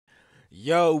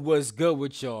Yo, what's good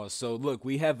with y'all? So look,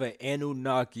 we have an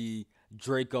Anunnaki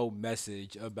Draco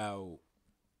message about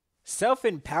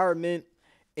self-empowerment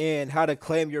and how to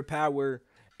claim your power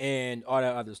and all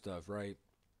that other stuff, right?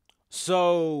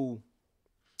 So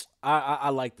I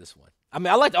like this one. I mean,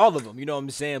 I liked all of them, you know what I'm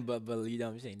saying? But you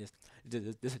know what I'm saying?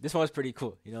 This one's pretty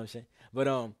cool, you know what I'm saying?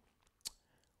 But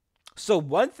so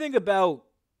one thing about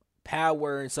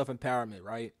power and self-empowerment,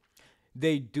 right?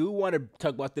 They do want to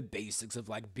talk about the basics of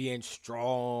like being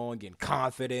strong and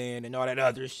confident and all that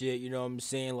other shit. You know what I'm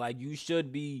saying? Like you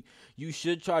should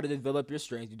try to develop your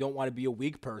strength. You don't want to be a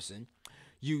weak person.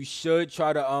 You should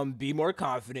try to be more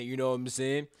confident. You know what I'm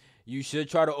saying? You should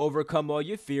try to overcome all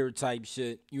your fear type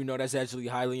shit. You know that's actually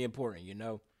highly important.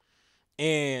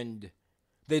 And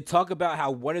they talk about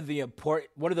how one of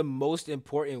the most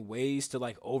important ways to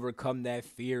like overcome that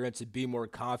fear and to be more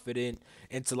confident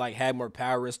and to like have more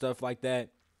power and stuff like that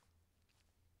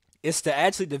is to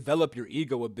actually develop your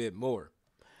ego a bit more.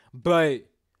 But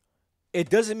it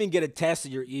doesn't mean get attached to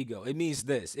your ego. It means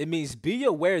this. It means be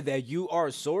aware that you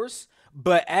are source,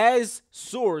 but as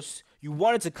source, you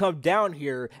wanted to come down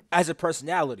here as a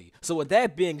personality. So with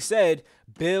that being said,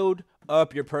 build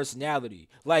up your personality.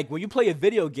 Like when you play a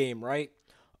video game, right?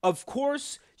 Of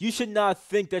course, you should not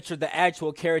think that you're the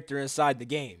actual character inside the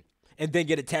game and then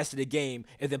get attached to the game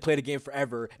and then play the game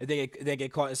forever and then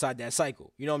get caught inside that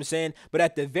cycle. You know what I'm saying? But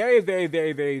at the very, very,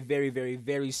 very, very, very, very,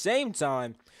 very same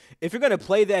time, if you're gonna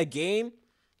play that game,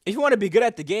 if you want to be good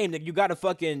at the game, then you gotta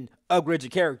fucking upgrade your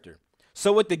character.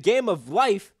 So with the game of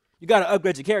life, you gotta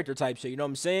upgrade your character type shit. You know what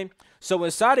I'm saying? So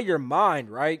inside of your mind,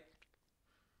 right?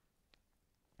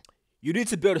 You need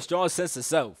to build a strong sense of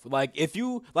self. Like if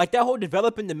you like that whole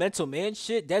developing the mental man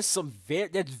shit, that's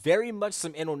very much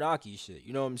some Anunnaki shit.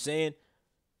 You know what I'm saying?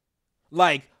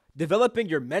 Like developing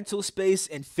your mental space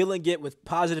and filling it with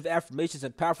positive affirmations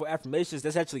and powerful affirmations,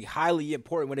 that's actually highly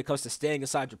important when it comes to staying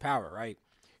inside your power, right?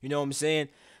 You know what I'm saying?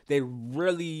 They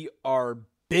really are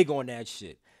big on that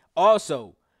shit.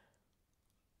 Also,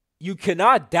 you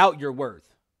cannot doubt your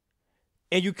worth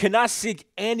and you cannot seek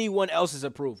anyone else's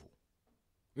approval.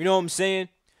 You know what I'm saying?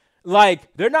 Like,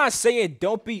 they're not saying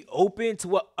don't be open to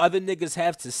what other niggas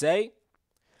have to say,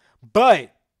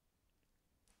 but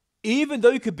even though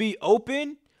you could be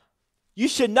open, you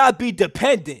should not be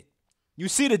dependent. You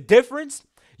see the difference?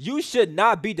 You should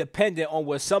not be dependent on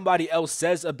what somebody else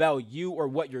says about you or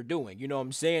what you're doing. You know what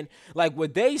I'm saying? Like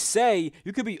what they say,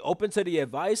 you could be open to the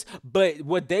advice, but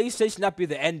what they say should not be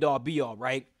the end all be all,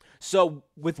 right? So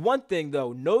with one thing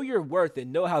though, know your worth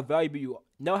and know how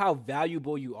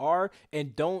valuable you are,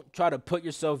 and don't try to put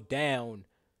yourself down.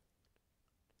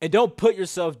 And don't put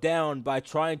yourself down by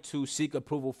trying to seek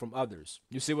approval from others.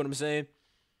 You see what I'm saying?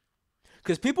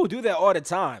 Because people do that all the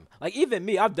time. Like even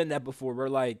me, I've done that before. Where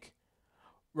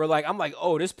I'm like,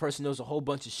 oh, this person knows a whole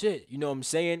bunch of shit. You know what I'm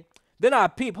saying? Then I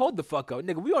peep, hold the fuck up,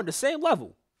 nigga. We on the same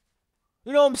level.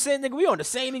 You know what I'm saying, nigga? We on the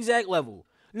same exact level,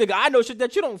 nigga. I know shit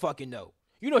that you don't fucking know.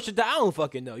 You know shit that I don't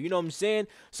fucking know. You know what I'm saying?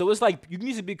 So it's like you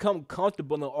need to become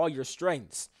comfortable in all your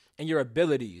strengths and your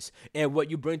abilities and what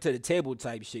you bring to the table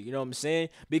type shit. You know what I'm saying?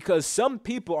 Because some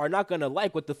people are not gonna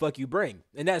like what the fuck you bring,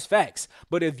 and that's facts.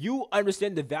 But if you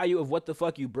understand the value of what the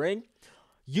fuck you bring,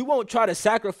 you won't try to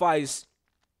sacrifice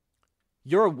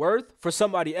your worth for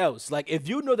somebody else. Like if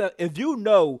you know that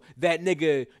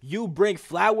nigga, you bring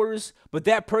flowers, but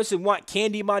that person want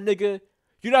candy, my nigga,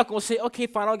 you're not gonna say, okay,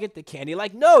 fine, I'll get the candy.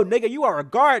 Like, no, nigga, you are a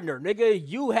gardener, nigga.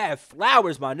 You have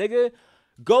flowers, my nigga.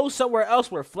 Go somewhere else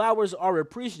where flowers are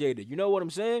appreciated. You know what I'm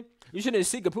saying? You shouldn't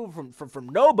seek approval from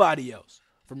nobody else.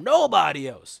 From nobody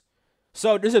else.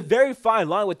 So there's a very fine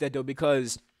line with that though,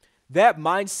 because that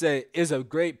mindset is a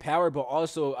great power, but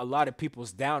also a lot of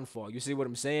people's downfall. You see what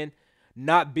I'm saying?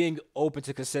 Not being open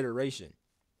to consideration.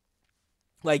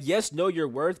 Like, yes, know your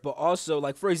worth, but also,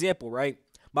 like, for example, right?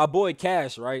 My boy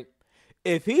Cash, right?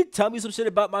 If he tell me some shit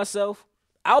about myself,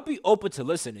 I'll be open to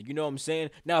listening. You know what I'm saying?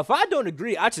 Now, if I don't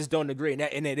agree, I just don't agree, and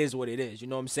it is what it is. You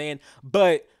know what I'm saying?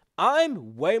 But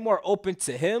I'm way more open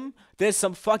to him than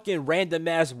some fucking random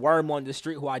ass worm on the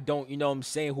street who I don't, you know what I'm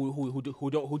saying,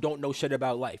 who don't know shit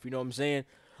about life. You know what I'm saying?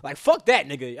 Like, fuck that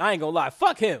nigga. I ain't gonna lie.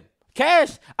 Fuck him.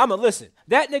 Cash, I'ma listen.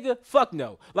 That nigga, fuck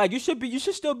no. Like you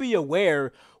should still be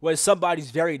aware when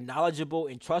somebody's very knowledgeable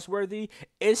and trustworthy.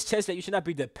 It's just that you should not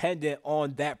be dependent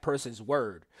on that person's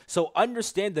word. So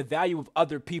understand the value of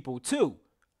other people too.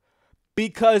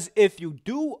 Because if you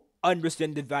do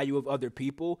understand the value of other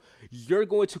people, you're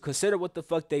going to consider what the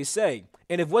fuck they say.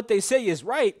 And if what they say is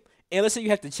right, and let's say you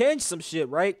have to change some shit,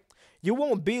 right? You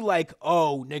won't be like,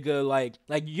 oh, nigga,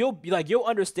 you'll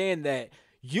understand that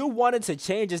you wanted to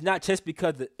change is not just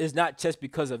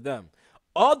because of them.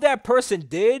 All that person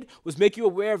did was make you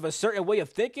aware of a certain way of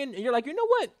thinking, and you're like, you know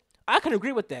what? I can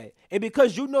agree with that. And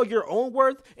because you know your own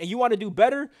worth and you want to do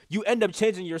better, you end up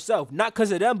changing yourself. Not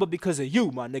because of them, but because of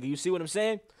you, my nigga. You see what I'm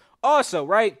saying? Also,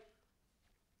 right?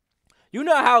 You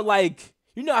know how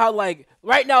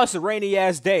right now it's a rainy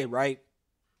ass day, right?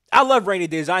 I love rainy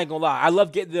days. I ain't gonna lie. I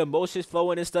love getting the emotions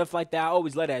flowing and stuff like that. I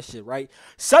always love that shit, right?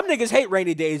 Some niggas hate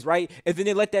rainy days, right? And then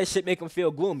they let that shit make them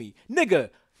feel gloomy.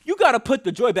 Nigga, you gotta put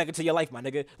the joy back into your life, my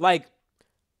nigga. Like,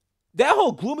 that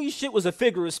whole gloomy shit was a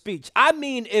figure of speech. I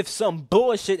mean, if some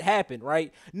bullshit happened,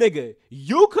 right? Nigga,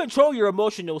 you control your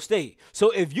emotional state.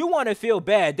 So if you want to feel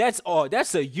bad, that's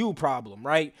a you problem,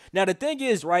 right? Now, the thing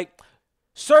is, right?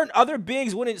 Certain other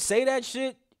beings wouldn't say that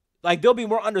shit. Like, they'll be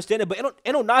more understanding, but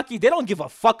Annunaki, they don't give a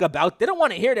fuck about. They don't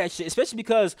want to hear that shit, especially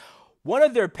because one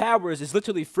of their powers is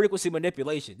literally frequency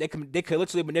manipulation. They can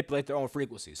literally manipulate their own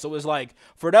frequency. So it's like,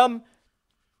 for them,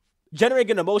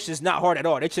 generating an emotion is not hard at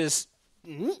all. They just,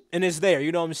 and it's there,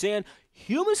 you know what I'm saying?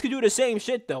 Humans can do the same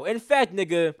shit, though. In fact,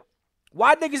 nigga,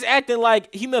 why niggas acting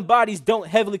like human bodies don't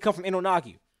heavily come from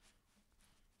Annunaki?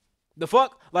 The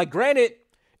fuck? Like, granted,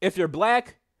 if you're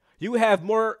black, you have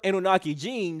more Annunaki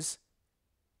genes.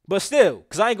 But still,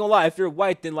 because I ain't gonna lie, if you're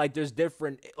white, then, like, there's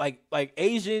different, like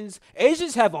Asians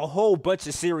have a whole bunch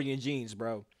of Syrian genes,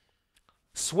 bro.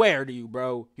 Swear to you,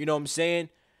 bro. You know what I'm saying?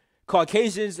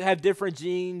 Caucasians have different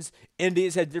genes.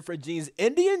 Indians have different genes.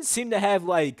 Indians seem to have,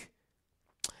 like,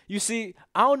 you see,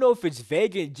 I don't know if it's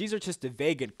vegan genes or just the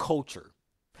vegan culture.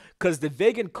 Because the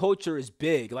vegan culture is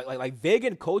big. Like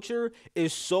vegan culture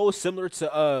is so similar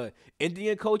to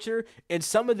Indian culture. And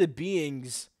some of the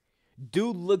beings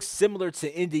do look similar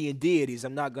to Indian deities,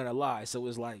 I'm not gonna lie. So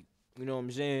it's like, you know what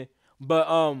I'm saying? But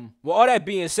well, all that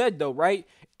being said though, right?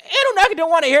 Anunnaki don't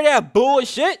want to hear that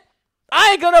bullshit.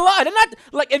 I ain't gonna lie. They're not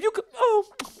like, if you could, oh,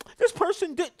 this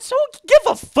person did, so give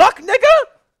a fuck, nigga.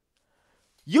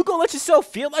 You gonna let yourself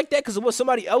feel like that because of what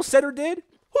somebody else said or did?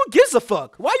 Who gives a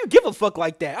fuck? Why you give a fuck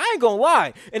like that? I ain't gonna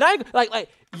lie. And I ain't like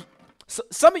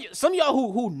some of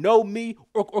y'all who know me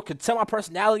or can tell my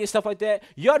personality and stuff like that,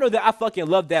 y'all know that I fucking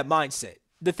love that mindset.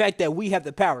 The fact that we have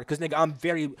the power, because nigga,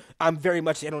 I'm very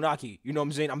much Annunaki. You know what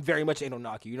I'm saying? I'm very much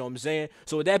Annunaki. You know what I'm saying?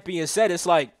 So with that being said, it's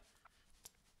like,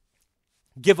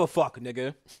 give a fuck,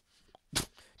 nigga.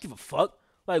 Give a fuck.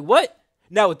 Like what?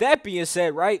 Now with that being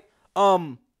said, right?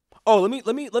 Oh,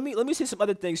 let me say some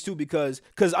other things too, because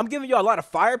I'm giving y'all a lot of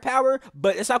firepower,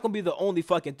 but it's not gonna be the only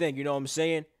fucking thing. You know what I'm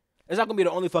saying? It's not gonna be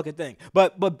the only fucking thing.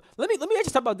 But let me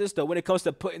actually talk about this though. When it comes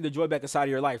to putting the joy back inside of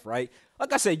your life, right?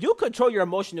 Like I said, you control your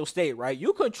emotional state, right?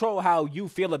 You control how you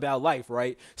feel about life,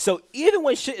 right? So even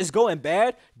when shit is going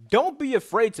bad, don't be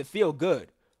afraid to feel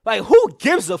good. Like, who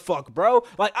gives a fuck, bro?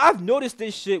 Like, I've noticed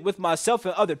this shit with myself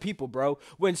and other people, bro.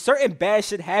 When certain bad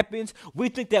shit happens, we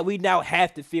think that we now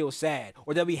have to feel sad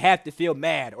or that we have to feel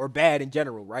mad or bad in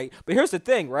general, right? But here's the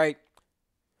thing, right?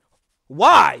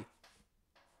 Why?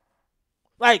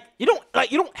 Like, you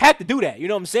don't have to do that. You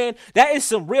know what I'm saying? That is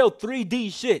some real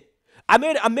 3D shit.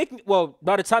 I'm making, well,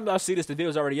 by the time y'all see this, the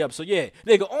video's already up. So yeah,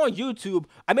 nigga, on YouTube,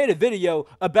 I made a video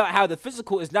about how the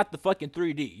physical is not the fucking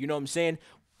 3D. You know what I'm saying?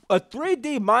 A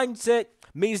 3D mindset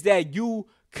means that you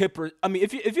could,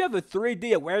 if you have a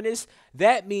 3D awareness,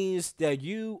 that means that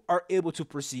you are able to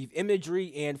perceive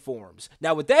imagery and forms.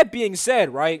 Now, with that being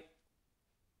said, right?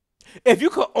 If you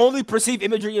could only perceive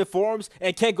imagery and forms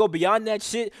and can't go beyond that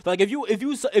shit, like if you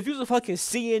a fucking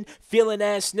seeing, feeling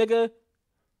ass nigga,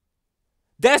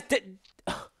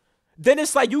 then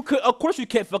it's like of course you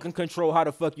can't fucking control how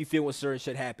the fuck you feel when certain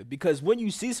shit happen. Because when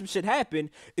you see some shit happen,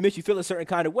 it makes you feel a certain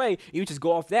kind of way, and you just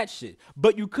go off that shit.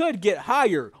 But you could get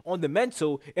higher on the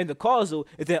mental and the causal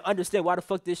and then understand why the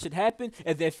fuck this shit happened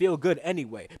and then feel good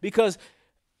anyway. Because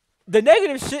the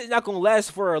negative shit is not gonna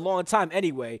last for a long time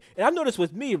anyway. And I've noticed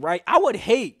with me, right? I would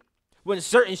hate when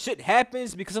certain shit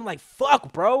happens because I'm like,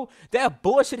 fuck, bro. That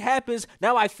bullshit happens.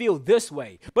 Now I feel this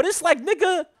way. But it's like,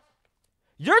 nigga,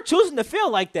 you're choosing to feel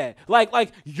like that.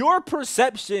 Like your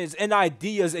perceptions and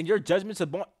ideas and your judgments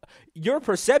about your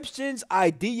perceptions,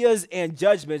 ideas, and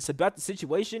judgments about the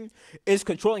situation is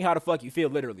controlling how the fuck you feel,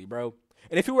 literally, bro.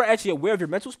 And if you were actually aware of your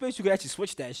mental space, you could actually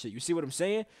switch that shit. You see what I'm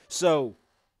saying? So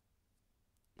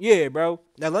yeah, bro.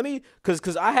 Now let me,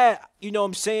 cause I had, you know what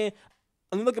I'm saying?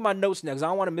 Let me look at my notes now, cause I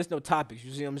don't want to miss no topics.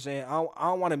 You see what I'm saying? I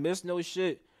don't want to miss no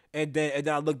shit. And then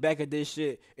I look back at this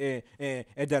shit and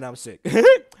then I'm sick.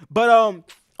 But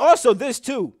also this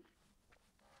too.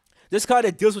 This kind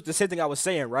of deals with the same thing I was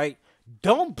saying, right?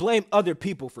 Don't blame other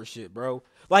people for shit, bro.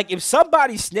 Like if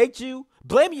somebody snaked you,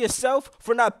 blame yourself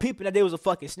for not peeping that they was a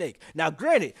fucking snake. Now,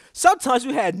 granted, sometimes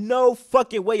you had no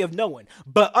fucking way of knowing,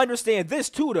 but understand this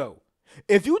too, though.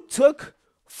 If you took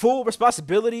full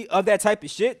responsibility of that type of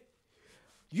shit,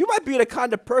 you might be the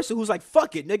kind of person who's like,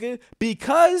 fuck it, nigga.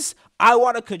 Because I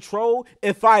want to control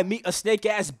if I meet a snake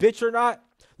ass bitch or not,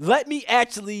 let me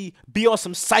actually be on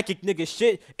some psychic nigga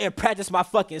shit and practice my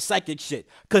fucking psychic shit.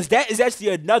 Because that is actually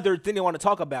another thing I want to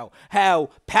talk about. How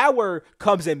power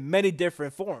comes in many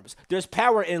different forms. There's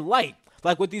power in light.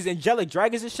 Like with these angelic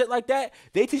dragons and shit like that,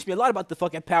 they teach me a lot about the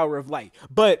fucking power of light.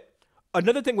 But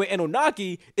another thing with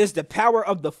Annunaki is the power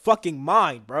of the fucking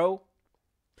mind, bro.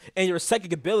 And your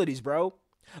psychic abilities, bro.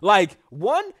 Like,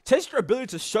 one, test the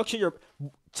ability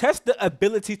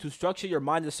to structure your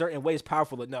mind in a certain way is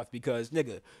powerful enough because,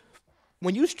 nigga,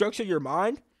 when you structure your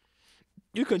mind,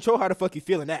 you control how the fuck you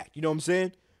feel and act. You know what I'm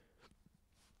saying?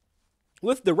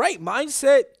 With the right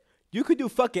mindset, you could do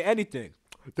fucking anything.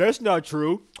 That's not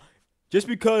true. Just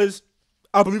because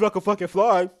I believe I can fucking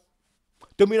fly,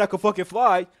 don't mean I can fucking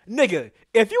fly. Nigga,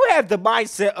 if you have the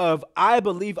mindset of I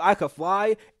believe I can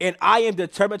fly and I am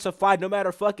determined to fly no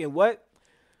matter fucking what,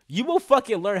 you will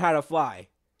fucking learn how to fly.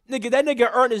 Nigga, that nigga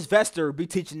Ernest Vester be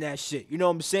teaching that shit. You know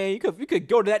what I'm saying? You could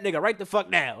go to that nigga right the fuck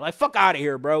now. Like, fuck out of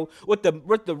here, bro. With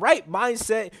the right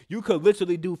mindset, you could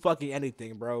literally do fucking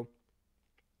anything, bro.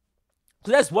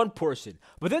 So that's one portion.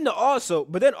 But then also,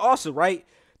 right,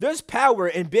 there's power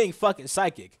in being fucking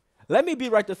psychic. Let me be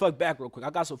right the fuck back real quick.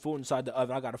 I got some food inside the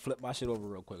oven. I gotta flip my shit over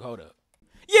real quick. Hold up.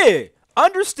 Yeah.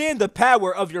 Understand the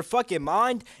power of your fucking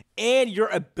mind and your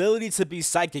ability to be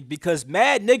psychic because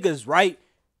mad niggas, right?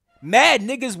 Mad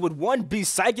niggas would, one, be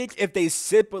psychic if they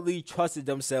simply trusted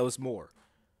themselves more.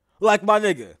 Like my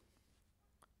nigga.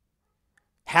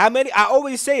 I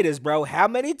always say this, bro. How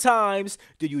many times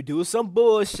do you do some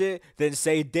bullshit, then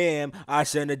say, damn, I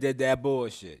shouldn't have did that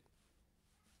bullshit?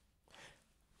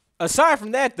 Aside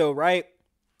from that, though, right?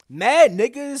 Mad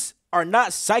niggas are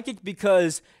not psychic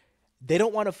because they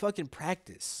don't want to fucking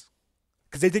practice.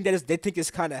 Because they think it's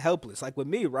kind of helpless. Like with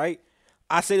me, right?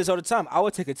 I say this all the time. I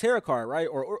would take a tarot card, right?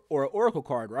 Or an oracle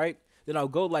card, right? Then I'll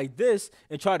go like this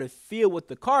and try to feel what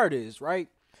the card is, right?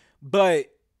 But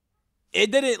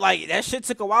it didn't, like, that shit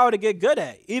took a while to get good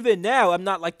at. Even now, I'm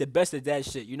not like the best at that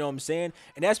shit. You know what I'm saying?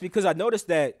 And that's because I noticed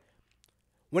that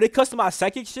when it comes to my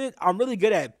psychic shit, I'm really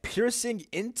good at piercing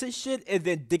into shit and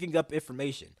then digging up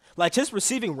information. Like just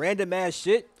receiving random ass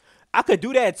shit. I could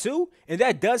do that too, and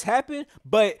that does happen,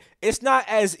 but it's not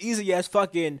as easy as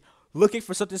fucking looking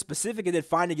for something specific and then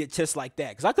finding it just like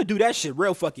that. Because I could do that shit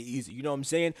real fucking easy, you know what I'm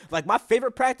saying? Like, my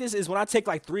favorite practice is when I take,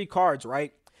 like, 3 cards,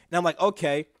 right? And I'm like,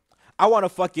 okay, I want to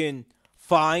fucking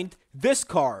find this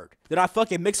card. Then I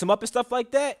fucking mix them up and stuff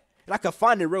like that, and I could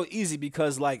find it real easy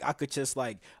because, like, I could just,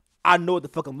 like, I know what the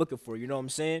fuck I'm looking for, you know what I'm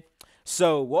saying?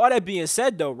 So, with all that being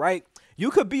said, though, right?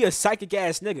 You could be a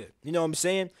psychic-ass nigga, you know what I'm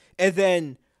saying? And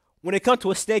then when it comes to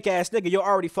a snake-ass nigga, you'll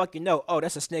already fucking know, oh,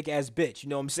 that's a snake-ass bitch. You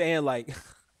know what I'm saying? Like,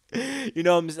 you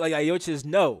know what I'm saying? Like, you'll just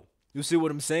know. You see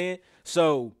what I'm saying?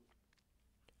 So,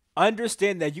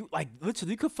 understand that you, like,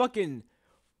 literally, you could fucking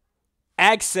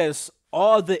access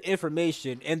all the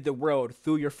information in the world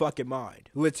through your fucking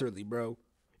mind. Literally, bro.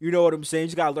 You know what I'm saying? You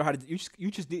just gotta learn how to, you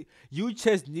just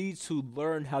need to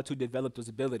learn how to develop those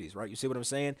abilities, right? You see what I'm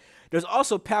saying? There's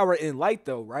also power in light,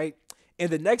 though, right? And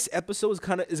the next episode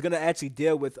is gonna actually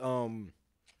deal with how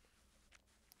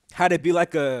to be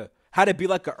like a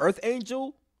earth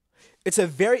angel. It's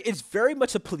very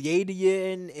much a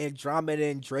Pleiadian,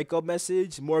 Andromedan, Draco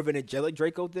message, more of an angelic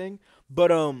Draco thing.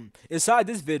 But inside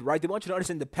this vid, right, they want you to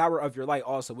understand the power of your light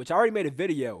also, which I already made a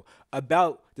video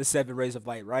about the 7 rays of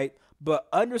light, right? But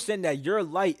understand that your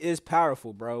light is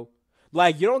powerful, bro.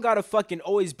 Like, you don't gotta fucking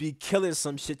always be killing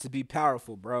some shit to be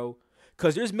powerful, bro.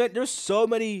 Cause there's so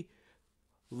many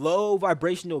low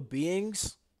vibrational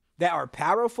beings that are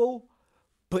powerful,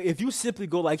 but if you simply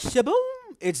go like shaboom,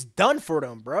 it's done for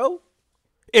them, bro.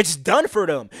 It's done for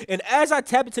them. And as I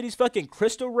tap into these fucking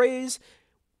crystal rays,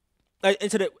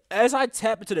 as I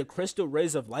tap into the crystal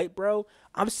rays of light, bro,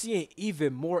 I'm seeing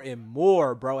even more and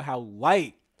more, bro, how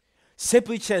light,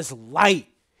 simply just light,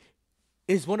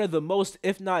 is one of the most,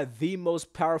 if not the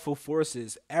most powerful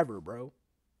forces ever, bro.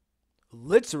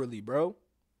 Literally, bro.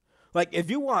 Like, if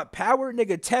you want power,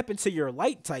 nigga, tap into your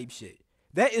light type shit.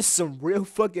 That is some real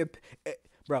fucking,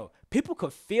 bro. People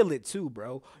could feel it too,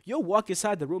 bro. You'll walk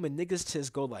inside the room and niggas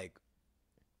just go like,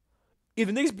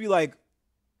 either niggas be like,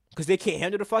 because they can't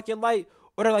handle the fucking light,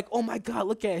 or they're like, oh my God,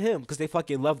 look at him, because they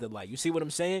fucking love the light. You see what I'm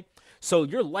saying? So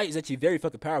your light is actually very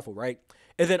fucking powerful, right?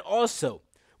 And then also,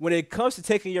 when it comes to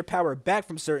taking your power back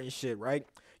from certain shit, right?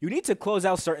 You need to close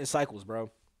out certain cycles,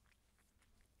 bro.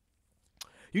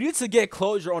 You need to get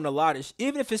closure on a lot of shit,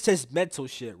 even if it's just mental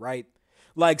shit, right?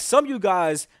 Like, some of you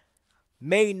guys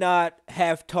may not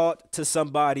have talked to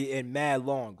somebody in mad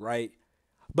long, right?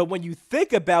 But when you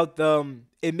think about them,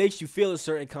 it makes you feel a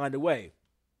certain kind of way.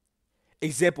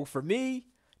 Example for me,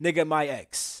 nigga, my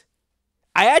ex.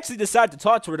 I actually decided to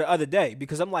talk to her the other day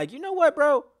because I'm like, you know what,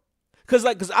 bro? Cause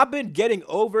I've been getting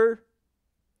over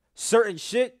certain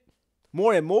shit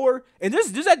more and more. And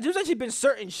there's actually been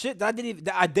certain shit that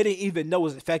I didn't even know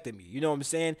was affecting me. You know what I'm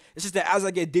saying? It's just that as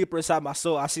I get deeper inside my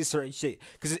soul, I see certain shit.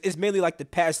 Cause it's mainly like the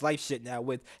past life shit now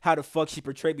with how the fuck she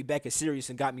portrayed me back in Sirius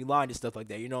and got me lined and stuff like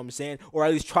that. You know what I'm saying? Or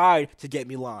at least tried to get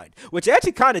me lined, which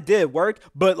actually kind of did work.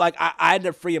 But like I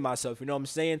ended up freeing myself. You know what I'm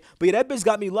saying? But yeah, that bitch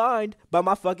got me lined by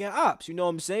my fucking ops. You know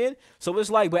what I'm saying? So it's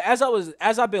like, but as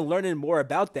I've been learning more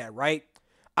about that, right?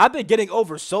 I've been getting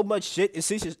over so much shit and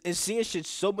seeing shit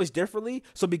so much differently.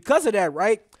 So because of that,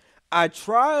 right, I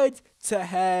tried to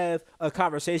have a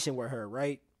conversation with her,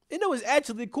 right? And it was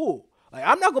actually cool. Like,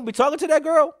 I'm not going to be talking to that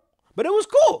girl, but it was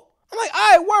cool. I'm like,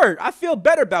 all right, word. I feel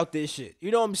better about this shit.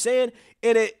 You know what I'm saying?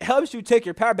 And it helps you take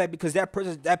your power back because that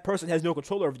person has no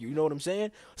control over you. You know what I'm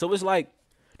saying? So it's like,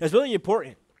 that's really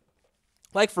important.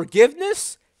 Like,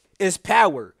 forgiveness is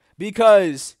power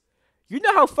because you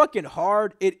know how fucking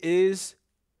hard it is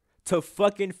to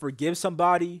fucking forgive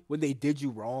somebody when they did you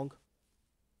wrong.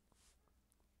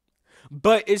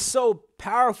 But it's so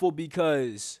powerful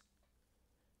because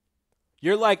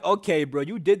you're like, okay, bro,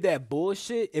 you did that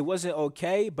bullshit. It wasn't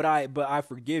okay, but I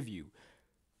forgive you.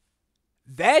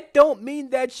 That don't mean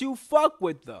that you fuck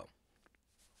with them.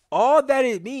 All that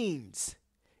it means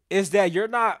is that you're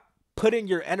not putting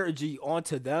your energy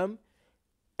onto them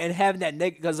and having that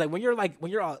negative, because like when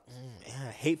you're all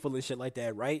hateful and shit like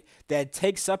that, right? That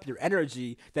takes up your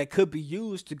energy that could be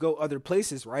used to go other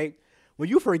places, right? When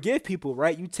you forgive people,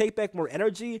 right, you take back more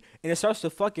energy and it starts to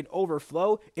fucking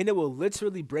overflow and it will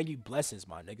literally bring you blessings,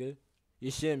 my nigga. You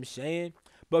see what I'm saying?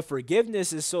 But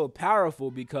forgiveness is so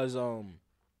powerful because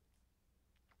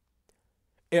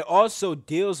it also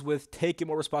deals with taking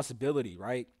more responsibility,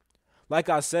 right? Like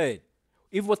I said,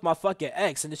 even with my fucking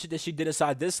ex and the shit that she did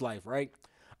inside this life, right?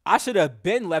 I should have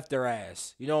been left their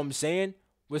ass. You know what I'm saying?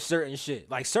 With certain shit.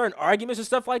 Like certain arguments and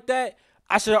stuff like that,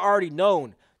 I should have already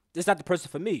known this not the person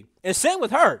for me. And same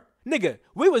with her. Nigga,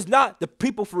 we was not the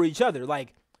people for each other.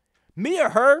 Like, me or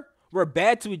her were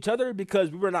bad to each other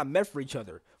because we were not meant for each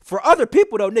other. For other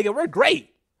people, though, nigga, we're great.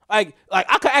 Like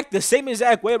I could act the same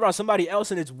exact way around somebody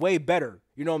else and it's way better.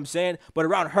 You know what I'm saying? But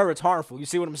around her, it's harmful. You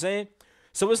see what I'm saying?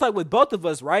 So it's like with both of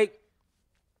us, right?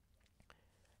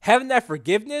 Having that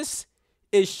forgiveness,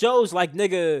 it shows like,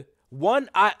 nigga, one,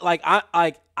 I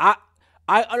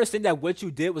understand that what you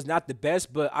did was not the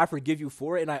best, but I forgive you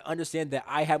for it, and I understand that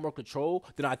I have more control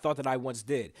than I thought that I once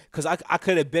did. Cause I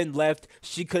could have been left,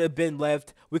 she could have been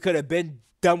left, we could have been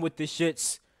done with the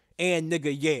shits, and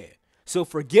nigga, yeah. So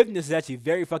forgiveness is actually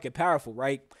very fucking powerful,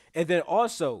 right? And then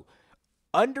also,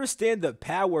 understand the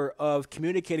power of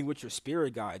communicating with your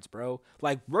spirit guides, bro.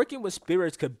 Like working with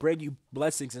spirits could bring you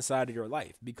blessings inside of your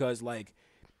life because like,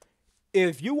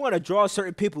 if you want to draw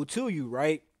certain people to you,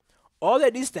 right? All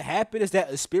that needs to happen is that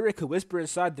a spirit could whisper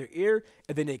inside their ear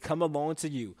and then they come along to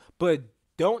you. But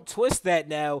don't twist that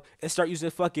now and start using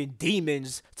fucking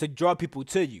demons to draw people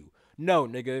to you. No,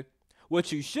 nigga.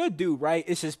 What you should do, right,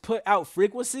 is just put out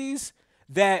frequencies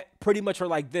that pretty much are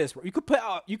like this. You could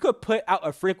put out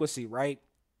a frequency, right,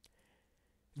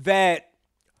 that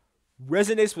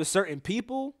resonates with certain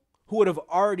people who would have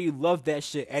already loved that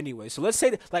shit anyway. So let's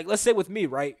say with me,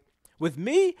 right? With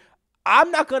me, I'm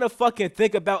not going to fucking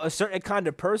think about a certain kind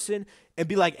of person and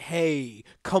be like, hey,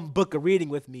 come book a reading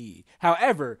with me.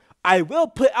 However, I will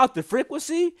put out the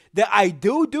frequency that I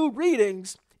do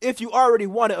readings if you already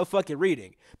wanted a fucking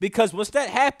reading. Because once that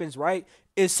happens, right,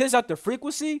 it sends out the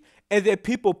frequency and then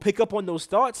people pick up on those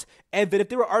thoughts. And then if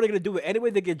they were already going to do it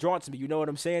anyway, they get drawn to me. You know what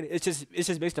I'm saying? It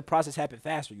just makes the process happen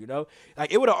faster, you know?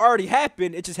 Like, it would have already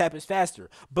happened. It just happens faster.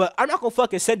 But I'm not going to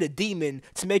fucking send a demon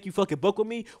to make you fucking book with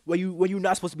me when you're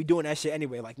not supposed to be doing that shit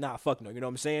anyway. Like, nah, fuck no. You know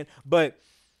what I'm saying? But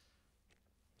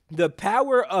the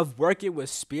power of working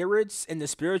with spirits in the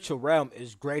spiritual realm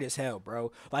is great as hell,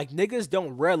 bro. Like, niggas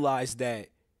don't realize that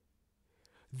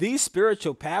these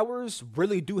spiritual powers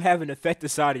really do have an effect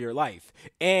inside of your life.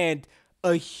 And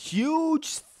a huge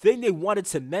thing they wanted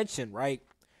to mention, right,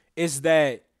 is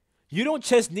that you don't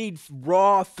just need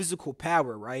raw physical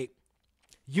power, right?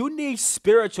 You need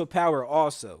spiritual power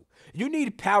also. You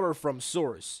need power from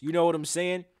source. You know what I'm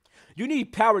saying? You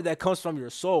need power that comes from your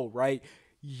soul, right?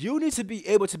 You need to be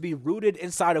able to be rooted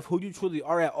inside of who you truly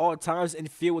are at all times and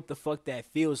feel what the fuck that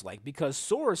feels like. Because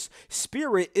source,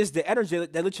 spirit is the energy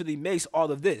that literally makes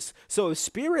all of this. So if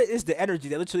spirit is the energy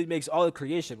that literally makes all of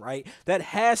creation, right? That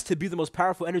has to be the most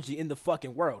powerful energy in the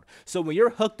fucking world. So when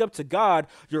you're hooked up to God,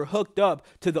 you're hooked up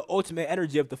to the ultimate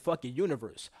energy of the fucking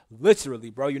universe. Literally,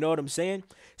 bro. You know what I'm saying?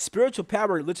 Spiritual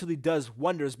power literally does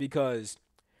wonders because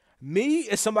me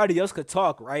and somebody else could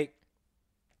talk, right?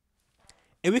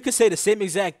 And we could say the same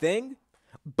exact thing,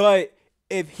 but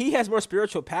if he has more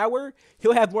spiritual power,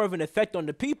 he'll have more of an effect on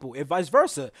the people, and vice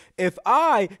versa. If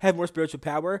I have more spiritual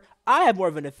power, I have more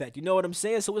of an effect. You know what I'm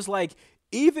saying? So it's like,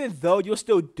 even though you'll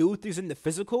still do things in the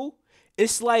physical,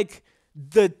 it's like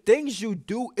the things you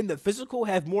do in the physical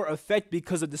have more effect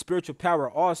because of the spiritual power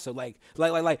also.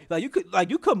 You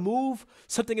could move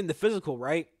something in the physical,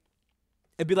 right?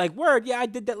 And be like, word, yeah, I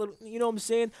did that little, you know what I'm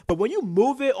saying? But when you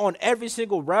move it on every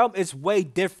single realm, it's way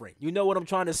different. You know what I'm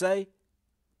trying to say?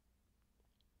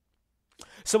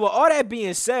 So with all that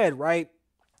being said, right,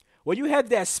 when you have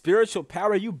that spiritual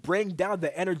power, you bring down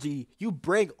the energy, you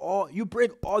bring all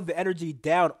the energy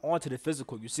down onto the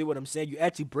physical. You see what I'm saying? You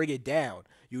actually bring it down,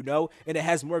 you know, and it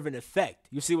has more of an effect.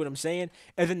 You see what I'm saying?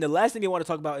 And then the last thing I want to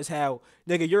talk about is how,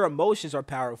 nigga, your emotions are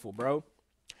powerful, bro.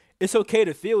 It's okay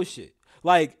to feel shit.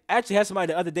 Like, I actually had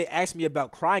somebody the other day ask me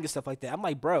about crying and stuff like that. I'm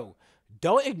like, bro,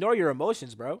 don't ignore your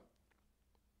emotions, bro.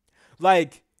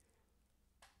 Like,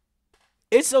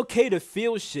 it's okay to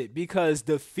feel shit because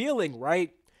the feeling,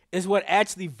 right, is what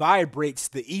actually vibrates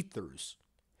the ethers.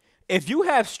 If you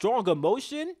have strong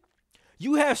emotion,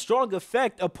 you have strong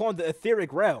effect upon the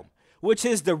etheric realm, which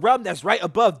is the realm that's right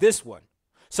above this one.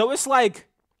 So it's like,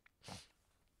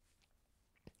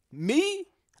 me,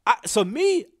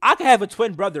 I could have a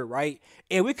twin brother, right?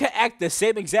 And we could act the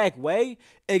same exact way,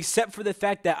 except for the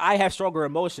fact that I have stronger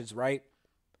emotions, right?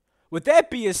 With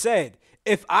that being said,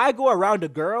 if I go around a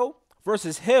girl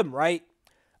versus him, right,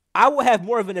 I will have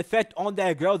more of an effect on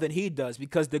that girl than he does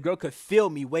because the girl could feel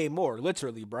me way more,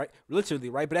 literally, right? Literally,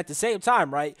 right? But at the same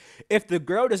time, right, if the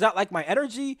girl does not like my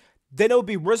energy, then it'll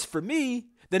be worse for me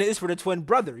than it is for the twin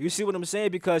brother. You see what I'm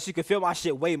saying? Because she can feel my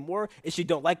shit way more and she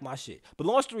don't like my shit. But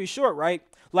long story short, right?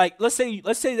 Like let's say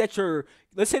that you're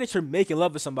making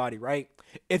love with somebody, right?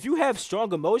 If you have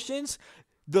strong emotions,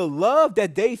 the love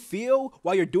that they feel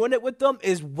while you're doing it with them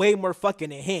is way more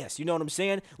fucking enhanced. You know what I'm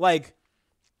saying? Like,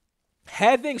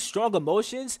 having strong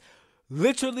emotions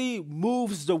literally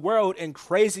moves the world in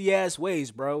crazy ass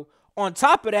ways, bro. On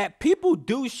top of that, people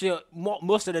do shit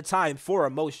most of the time for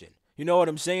emotion. You know what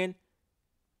I'm saying?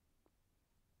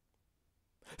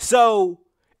 So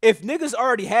if niggas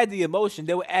already had the emotion,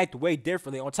 they would act way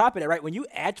differently. On top of that, right, when you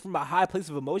act from a high place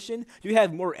of emotion, you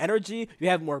have more energy, you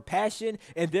have more passion,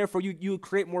 and therefore you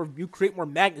create more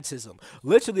magnetism.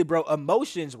 Literally, bro,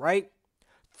 emotions, right?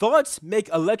 Thoughts make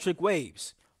electric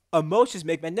waves. Emotions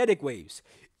make magnetic waves.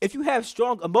 If you have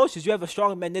strong emotions, you have a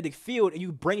strong magnetic field and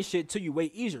you bring shit to you way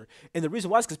easier. And the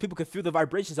reason why is because people can feel the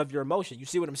vibrations of your emotion. You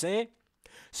see what I'm saying?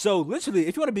 So literally,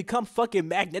 if you want to become fucking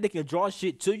magnetic and draw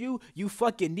shit to you, you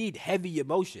fucking need heavy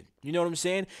emotion. You know what I'm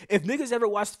saying? If niggas ever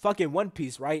watched fucking One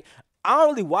Piece, right? I don't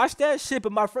really watch that shit,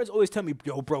 but my friends always tell me,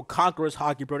 yo, bro, Conqueror's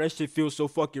Hockey, bro, that shit feels so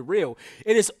fucking real.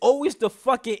 And it's always the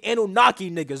fucking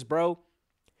Annunaki niggas, bro.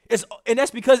 And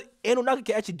that's because Annunaki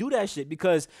can actually do that shit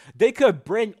because they could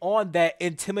bring on that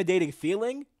intimidating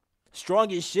feeling,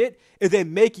 strong as shit, and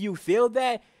then make you feel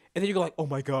that, and then you go like, oh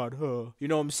my god, huh? You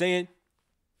know what I'm saying?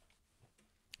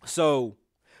 So,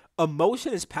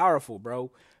 emotion is powerful,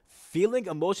 bro. Feeling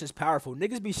emotion is powerful.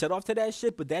 Niggas be shut off to that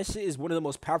shit, but that shit is one of the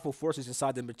most powerful forces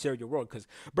inside the material world. Cause,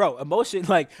 bro, emotion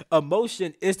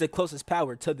is the closest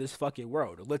power to this fucking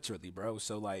world, literally, bro.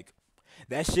 So, like,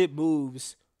 that shit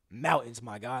moves mountains,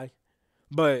 my guy.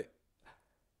 But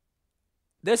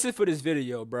that's it for this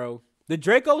video, bro. The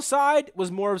Draco side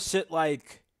was more of shit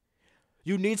like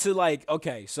you need to like.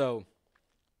 Okay, so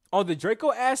on the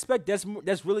Draco aspect,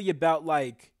 that's really about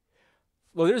like.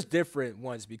 Well, there's different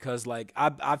ones because like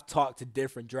I've talked to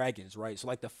different dragons, right? So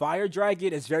like the fire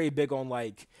dragon is very big on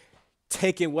like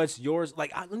taking what's yours.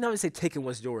 Like I'm not gonna say taking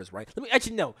what's yours, right? Let me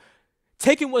actually no,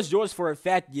 taking what's yours for a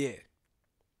fact, yeah.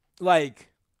 Like,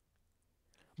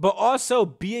 but also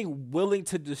being willing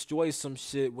to destroy some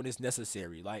shit when it's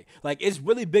necessary. Like it's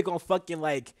really big on fucking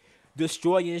like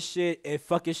destroying shit and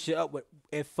fucking shit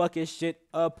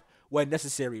up when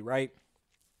necessary, right?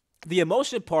 The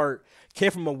emotion part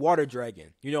came from a water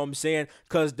dragon. You know what I'm saying?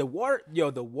 Cause the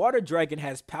water dragon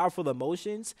has powerful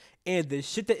emotions, and the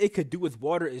shit that it could do with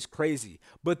water is crazy.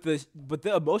 But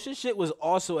the emotion shit was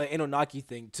also an Annunaki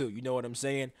thing too. You know what I'm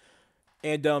saying?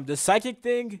 And the psychic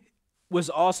thing was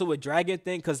also a dragon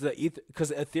thing because the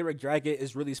etheric dragon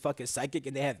is really fucking psychic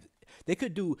and they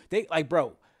could do they like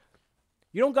bro.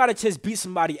 You don't gotta just beat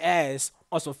somebody ass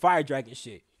on some fire dragon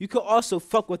shit. You could also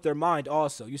fuck with their mind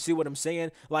also. You see what I'm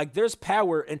saying? Like there's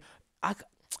power and I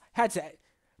had to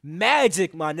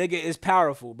magic, my nigga, is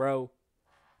powerful, bro.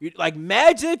 Like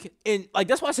magic and like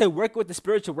that's why I say working with the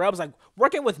spiritual realms. Like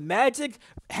working with magic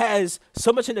has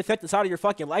so much an effect inside of your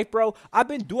fucking life, bro. I've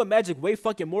been doing magic way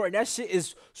fucking more, and that shit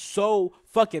is so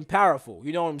fucking powerful.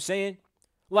 You know what I'm saying?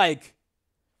 Like,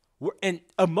 and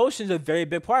emotions are a very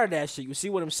big part of that shit. You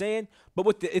see what I'm saying? But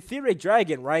with the etheric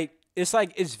dragon, right? It's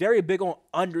like it's very big on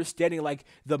understanding like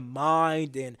the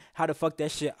mind and how the fuck that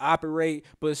shit operate.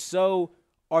 But so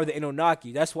are the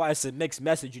Annunaki. That's why it's a mixed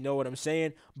message, you know what I'm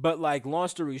saying? But like, long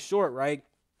story short, right?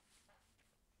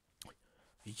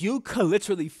 You could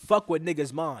literally fuck with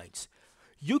niggas' minds.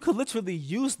 You could literally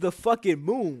use the fucking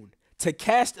moon to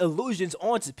cast illusions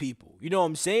onto people. You know what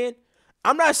I'm saying?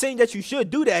 I'm not saying that you should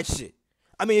do that shit.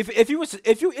 I mean, if you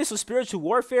it's a spiritual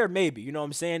warfare, maybe, you know what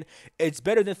I'm saying? It's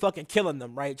better than fucking killing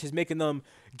them, right? Just making them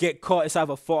get caught inside of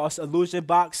a false illusion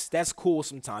box. That's cool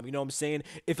sometimes, you know what I'm saying?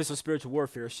 If it's a spiritual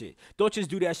warfare shit. Don't just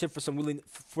do that shit for some willy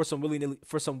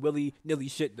nilly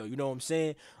shit though, you know what I'm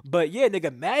saying? But yeah,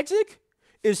 nigga, magic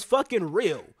is fucking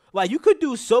real. Like you could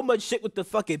do so much shit with the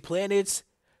fucking planets.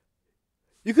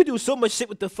 You could do so much shit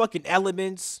with the fucking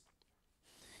elements.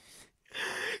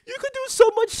 You could do so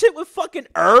much shit with fucking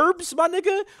herbs, my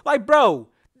nigga. Like, bro,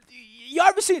 y'all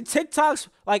ever seen TikToks?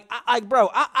 Like,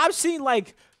 I've seen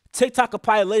like TikTok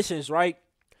compilations, right?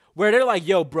 Where they're like,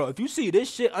 yo, bro, if you see this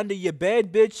shit under your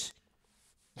bed, bitch,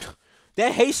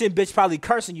 that Haitian bitch probably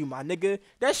cursing you, my nigga.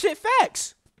 That shit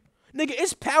facts. Nigga,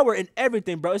 it's power in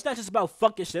everything, bro. It's not just about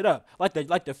fucking shit up. Like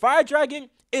the fire dragon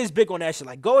is big on that shit.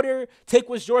 Like, go there, take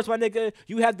what's yours, my nigga.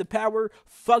 You have the power,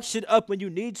 fuck shit up when you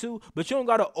need to, but you don't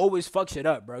gotta always fuck shit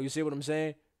up, bro. You see what I'm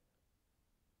saying?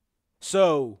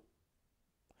 So,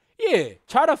 yeah,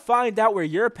 try to find out where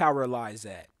your power lies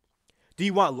at. Do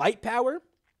you want light power,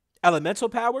 elemental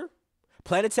power,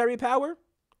 planetary power,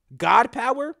 God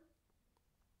power,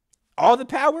 all the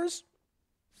powers?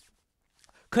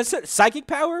 Consider psychic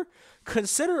power.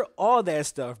 Consider all that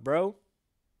stuff, bro.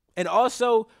 And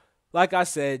also, like I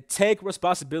said, take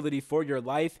responsibility for your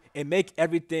life and make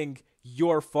everything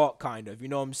your fault, kind of. You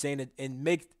know what I'm saying? And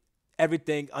make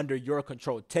everything under your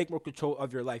control. Take more control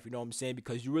of your life. You know what I'm saying?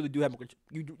 Because you really do have more,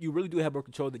 you really do have more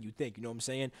control than you think. You know what I'm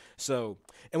saying? So,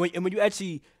 and when you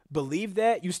actually believe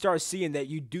that, you start seeing that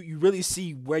you really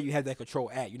see where you have that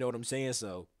control at. You know what I'm saying?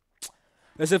 So,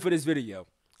 that's it for this video.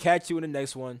 Catch you in the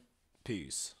next one.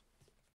 Peace.